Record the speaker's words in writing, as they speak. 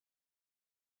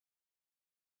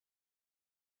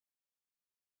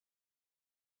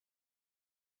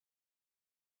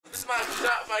my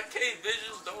shot, my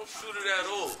KVisionz, don't shoot it at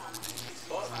all.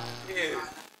 Fuck yeah.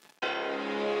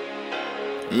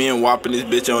 Me and whopping this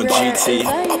bitch on GT.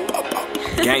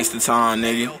 Gangsta time,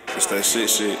 nigga. It's that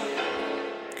shit.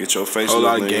 Get your face Whole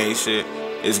lot of gang shit.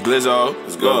 It's Glizzoe.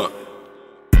 Let's go.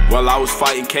 While I was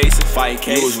fighting cases,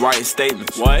 you was writing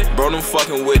statements. What? Bro, them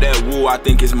fucking with that woo, I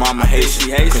think his mama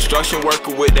Haitian. Construction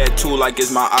worker with that tool like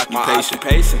it's my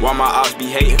occupation. Why my ops be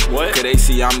hating? What? Cause they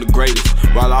see I'm the greatest.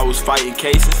 While I was fighting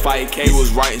cases, you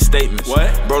was writing statements.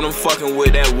 What? Bro, them fucking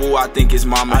with that woo, I think his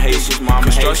mama Haitian.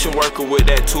 Construction worker with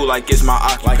that tool like it's my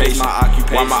occupation.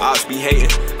 Why my ops be hating?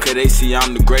 Cause they see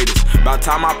I'm the greatest. By the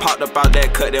time I popped up out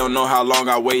that cut, they don't know how long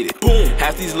I waited. Boom.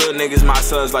 Half these little niggas my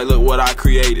sons, like look what I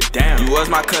created. Damn. You was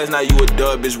my cousin, now you a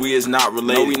dub, bitch, we is not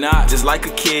related. No, we not. Just like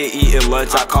a kid eating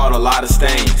lunch, I caught a lot of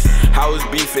stains. How was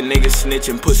beefing, niggas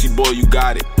snitching, pussy boy, you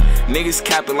got it. Niggas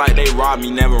capping like they robbed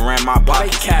me, never ran my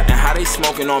pocket. And how they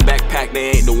smoking on backpack,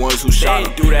 they ain't the ones who shot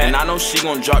them. Do that. And I know she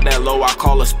gon' drop that low, I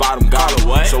call her spot them, got her.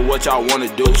 What? So what y'all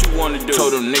wanna do? What you wanna do?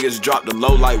 Told them niggas drop the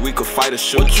low like we could fight or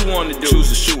shoot. What you wanna do? Choose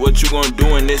to shoot, what you gonna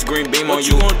do in this green beam on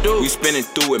you? What you gonna do? We spinning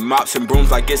through with mops and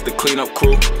brooms like it's the cleanup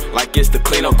crew. Like it's the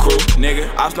cleanup crew,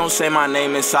 nigga. Ops don't say my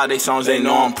name inside they songs, they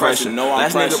know I'm pressing.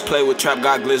 Last nigga play with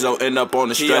TrapGod Glizzoe, end up on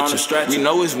the stretcher. We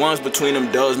know it's ones between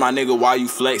them dubs, my nigga, why you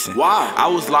flexing? Why? I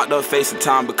was locked up facing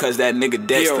time because that nigga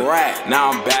Dexter.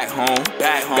 Now I'm back home.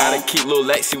 Gotta keep Lil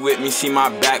Lexi with me, she my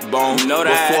backbone. You know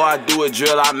that. Before I do a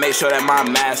drill, I make sure that my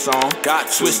mask on. Got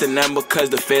to. Switch the number because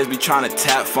the feds be trying to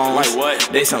tap phones. Like what?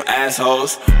 They some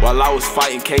assholes. While I was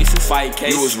fighting cases,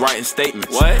 you was writing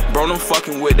statements. What? Bro, them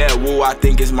fucking with that woo, I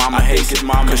think it's mama Haitian.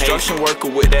 Construction worker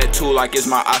with that tool like it's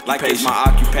my occupation.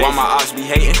 Why my ops be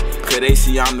hating? Cause they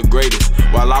see I'm the greatest.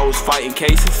 While I was fighting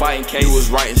cases, you was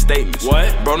writing statements.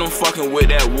 What? Bro, them fucking with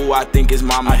that woo, I think it's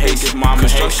mama Haitian.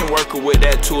 Construction worker with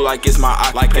that tool like it's my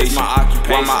occupation.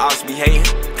 Why my ops be hating?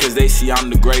 Cause they see I'm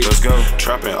the greatest. Let's go.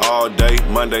 Trapping all day,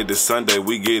 Monday to Sunday,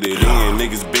 we get it in.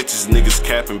 Niggas bitches, niggas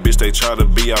capping, bitch, they try to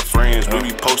be our friends. We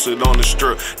be posted on the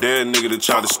strip, they're a nigga to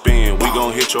try to spin. We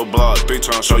gon' hit your block 3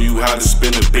 times, show you how to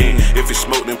spin a bean. If it's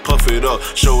smoke, then puff it up,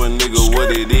 show a nigga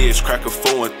what it is. Crack a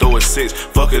 4 and throw a 6,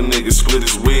 fuck a nigga, split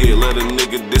his wig. Let a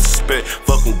nigga disrespect,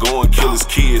 fuck him, go and kill his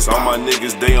kids. All my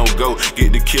niggas, they don't go,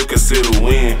 get the kill, consider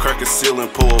win. Crack a ceiling,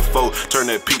 pull a 4, turn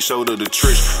that peak shoulder to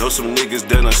trick. Know some niggas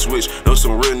that done switch, know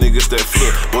some real niggas that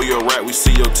flip. Boy, you're right, we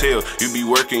see your tail. You be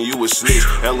working, you a snitch.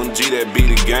 LMG, that be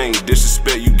the gang.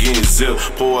 Disrespect, you getting zip.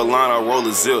 Pour a line, I roll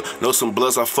a zip. Know some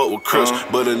bloods, I fuck with Crips.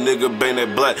 But a nigga bang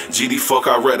that black. GD fuck,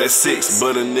 I rap that 6.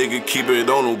 But a nigga keep it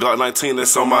on him. Glock 19,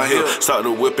 that's on my hip. Start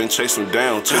the whip and chase him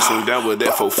down. Chase him down with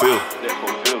that fulfill.